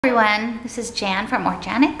Everyone, this is Jan from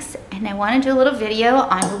orJANics, and I want to do a little video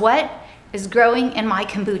on what is growing in my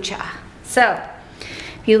kombucha. So,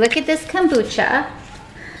 if you look at this kombucha,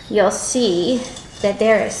 you'll see that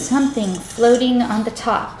there is something floating on the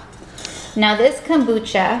top. Now this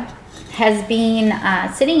kombucha has been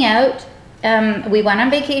sitting out. We went on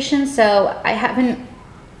vacation, so I haven't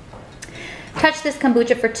touched this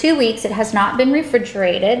kombucha for 2 weeks. It has not been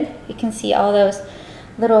refrigerated. You can see all those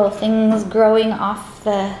little things growing off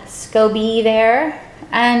the SCOBY there.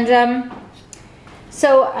 And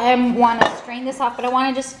so I want to strain this off, but I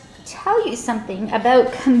want to just tell you something about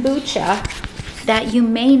kombucha that you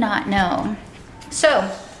may not know.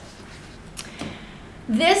 So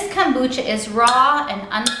this kombucha is raw and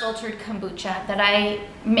unfiltered kombucha that I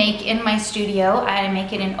make in my studio. I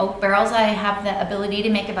make it in oak barrels. I have the ability to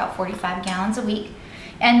make about 45 gallons a week.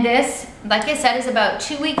 And this, like I said, is about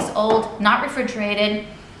 2 weeks old, not refrigerated,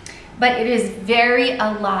 but it is very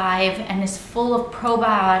alive and is full of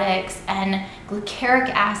probiotics and glyceric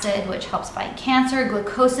acid, which helps fight cancer,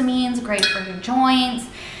 glucosamines, great for your joints.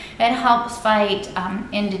 It helps fight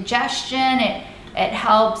indigestion. It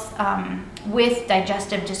helps with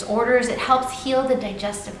digestive disorders. It helps heal the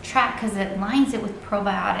digestive tract because it lines it with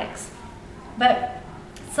probiotics. But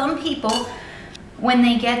some people, when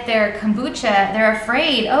they get their kombucha, they're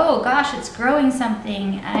afraid, oh gosh, it's growing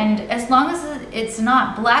something. And as long as it's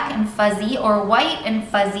not black and fuzzy or white and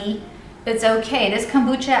fuzzy, it's okay. This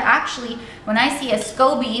kombucha actually, when I see a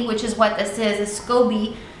SCOBY, which is what this is, a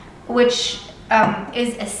SCOBY, which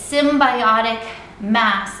is a symbiotic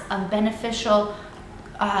mass of beneficial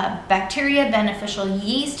bacteria, beneficial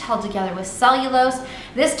yeast held together with cellulose.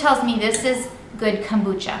 This tells me this is good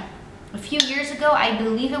kombucha. A few years ago, I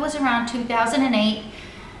believe it was around 2008,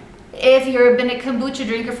 if you've been a kombucha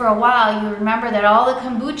drinker for a while, you remember that all the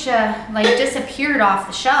kombucha like disappeared off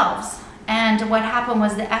the shelves. And what happened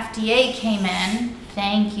was the FDA came in,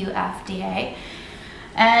 thank you FDA,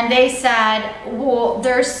 and they said, well,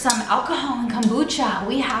 there's some alcohol in kombucha.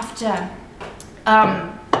 We have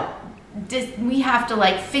to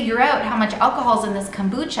like figure out how much alcohol's in this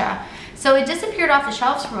kombucha. So it disappeared off the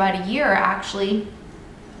shelves for about a year actually.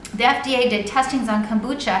 The FDA did testings on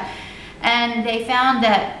kombucha, and they found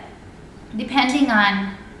that depending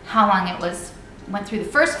on how long it went through the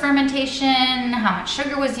first fermentation, how much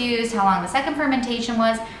sugar was used, how long the second fermentation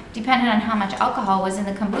was, depended on how much alcohol was in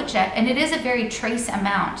the kombucha, and it is a very trace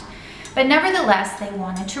amount. But nevertheless, they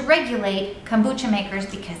wanted to regulate kombucha makers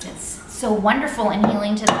because it's so wonderful and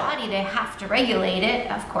healing to the body. They have to regulate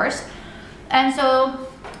it, of course. And so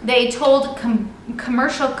they told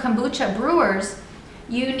commercial kombucha brewers,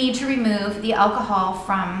 you need to remove the alcohol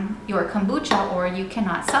from your kombucha or you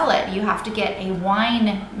cannot sell it. You have to get a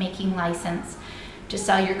wine making license to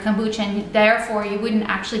sell your kombucha, and therefore you wouldn't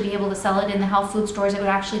actually be able to sell it in the health food stores. It would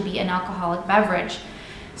actually be an alcoholic beverage.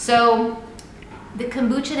 So the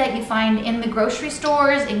kombucha that you find in the grocery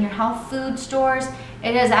stores, in your health food stores,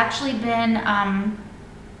 it has actually been,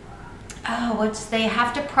 they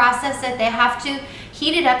have to process it. They have to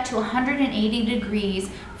heat it up to 180 degrees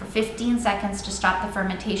for 15 seconds to stop the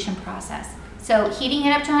fermentation process. So heating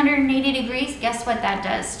it up to 180 degrees, guess what that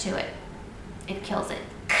does to it? It kills it.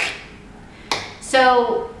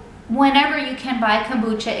 So whenever you can buy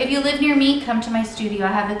kombucha, if you live near me, come to my studio.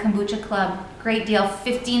 I have the kombucha club. Great deal,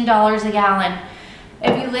 $15 a gallon.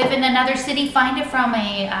 If you live in another city, find it from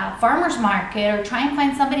a farmer's market, or try and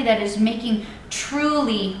find somebody that is making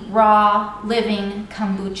truly raw, living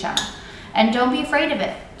kombucha. And don't be afraid of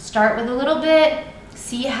it. Start with a little bit,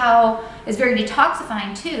 see how, it's very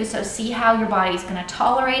detoxifying too, so see how your body's gonna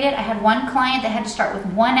tolerate it. I had one client that had to start with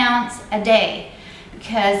 1 ounce a day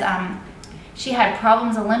because she had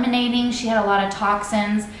problems eliminating, she had a lot of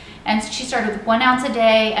toxins, and she started with 1 ounce a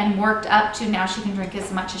day and worked up to now she can drink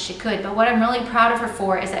as much as she could. But what I'm really proud of her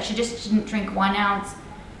for is that she just didn't drink 1 ounce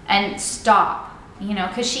and stop, you know,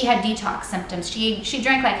 because she had detox symptoms. She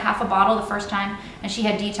drank like half a bottle the first time and she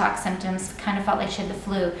had detox symptoms, kind of felt like she had the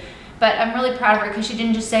flu. But I'm really proud of her because she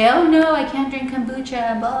didn't just say, oh no, I can't drink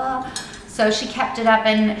kombucha, blah. So she kept it up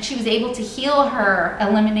and she was able to heal her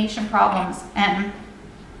elimination problems and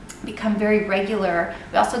become very regular.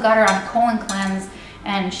 We also got her on a colon cleanse,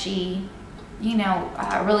 and she, you know,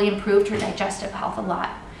 really improved her digestive health a lot.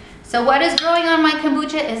 So what is growing on my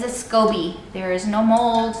kombucha is a SCOBY. There is no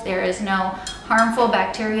mold, there is no harmful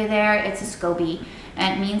bacteria there. It's a SCOBY,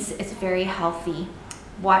 and it means it's very healthy.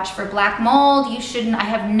 Watch for black mold. You shouldn't, I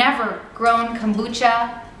have never grown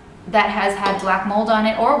kombucha that has had black mold on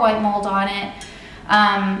it or white mold on it.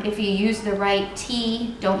 If you use the right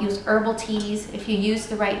tea, don't use herbal teas. If you use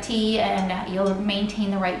the right tea, and you'll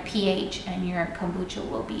maintain the right pH, and your kombucha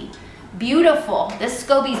will be Beautiful. This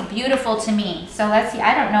SCOBY's beautiful to me. So let's see.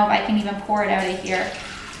 I don't know if I can even pour it out of here.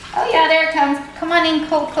 Oh yeah, there it comes. Come on in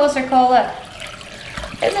closer, Cole. Look.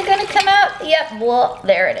 Is it gonna come out? Yep. Well,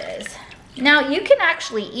 there it is. Now you can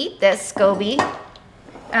actually eat this SCOBY.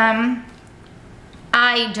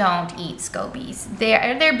 I don't eat SCOBYs.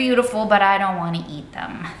 They're beautiful, but I don't want to eat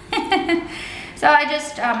them. So I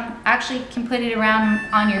just actually can put it around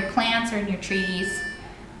on your plants or in your trees,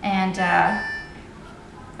 and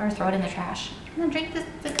or throw it in the trash and then drink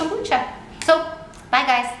the kombucha. So bye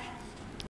guys.